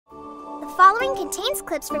The following contains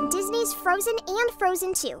clips from Disney's Frozen and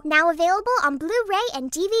Frozen 2, now available on Blu-ray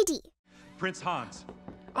and DVD. Prince Hans.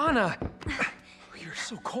 Anna! You're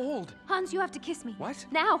so cold. Hans, you have to kiss me. What?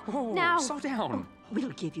 Now! Whoa, now! Slow down.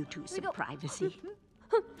 We'll give you two some privacy.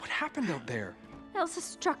 What happened out there? Elsa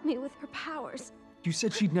struck me with her powers. You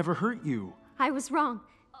said she'd never hurt you. I was wrong.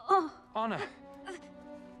 Oh, Anna.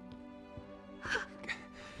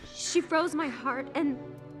 she froze my heart, and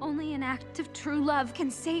only an act of true love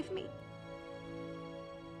can save me.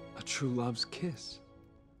 A true love's kiss.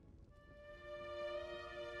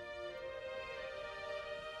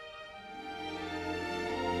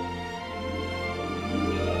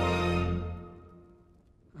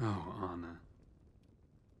 Oh, Anna.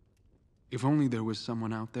 If only there was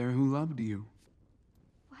someone out there who loved you.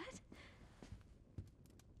 What?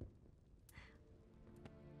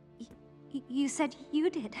 You said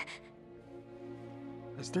you did.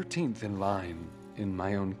 As 13th in line in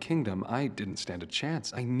my own kingdom, I didn't stand a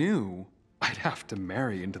chance. I knew I'd have to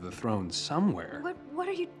marry into the throne somewhere. What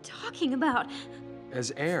are you talking about?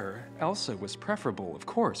 As heir, Elsa was preferable, of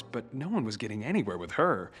course, but no one was getting anywhere with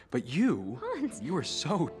her. But you, Hans. You were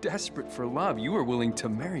so desperate for love, you were willing to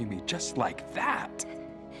marry me just like that.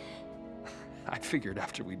 I figured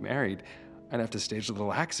after we'd married, I'd have to stage a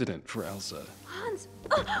little accident for Elsa. Hans!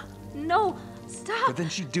 No! Stop! But then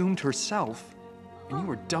she doomed herself, and you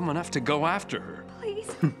were dumb enough to go after her.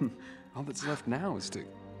 Please. All that's left now is to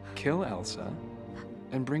kill Elsa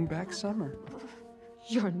and bring back Summer.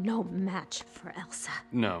 You're no match for Elsa.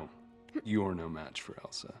 No, you're no match for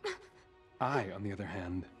Elsa. I, on the other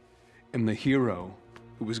hand, am the hero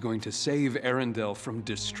who was going to save Arendelle from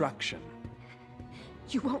destruction.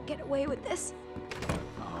 You won't get away with this.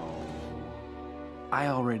 Oh, I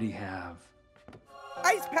already have.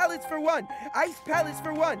 Ice pellets for one! Ice pellets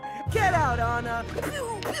for one! Get out, Anna!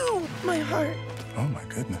 Pew, pew! My heart! Oh my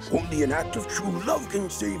goodness. Only an act of true love can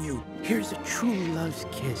save you. Here's a true love's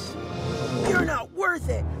kiss. You're not worth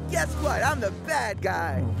it! Guess what? I'm the bad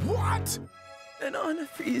guy! What? And Anna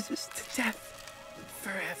freezes to death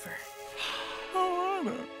forever. Oh,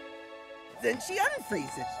 Anna. Then she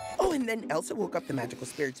unfreezes. Oh, and then Elsa woke up the magical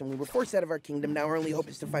spirits and we were forced out of our kingdom. Now our only hope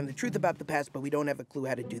is to find the truth about the past, but we don't have a clue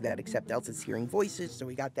how to do that except Elsa's hearing voices, so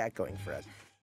we got that going for us.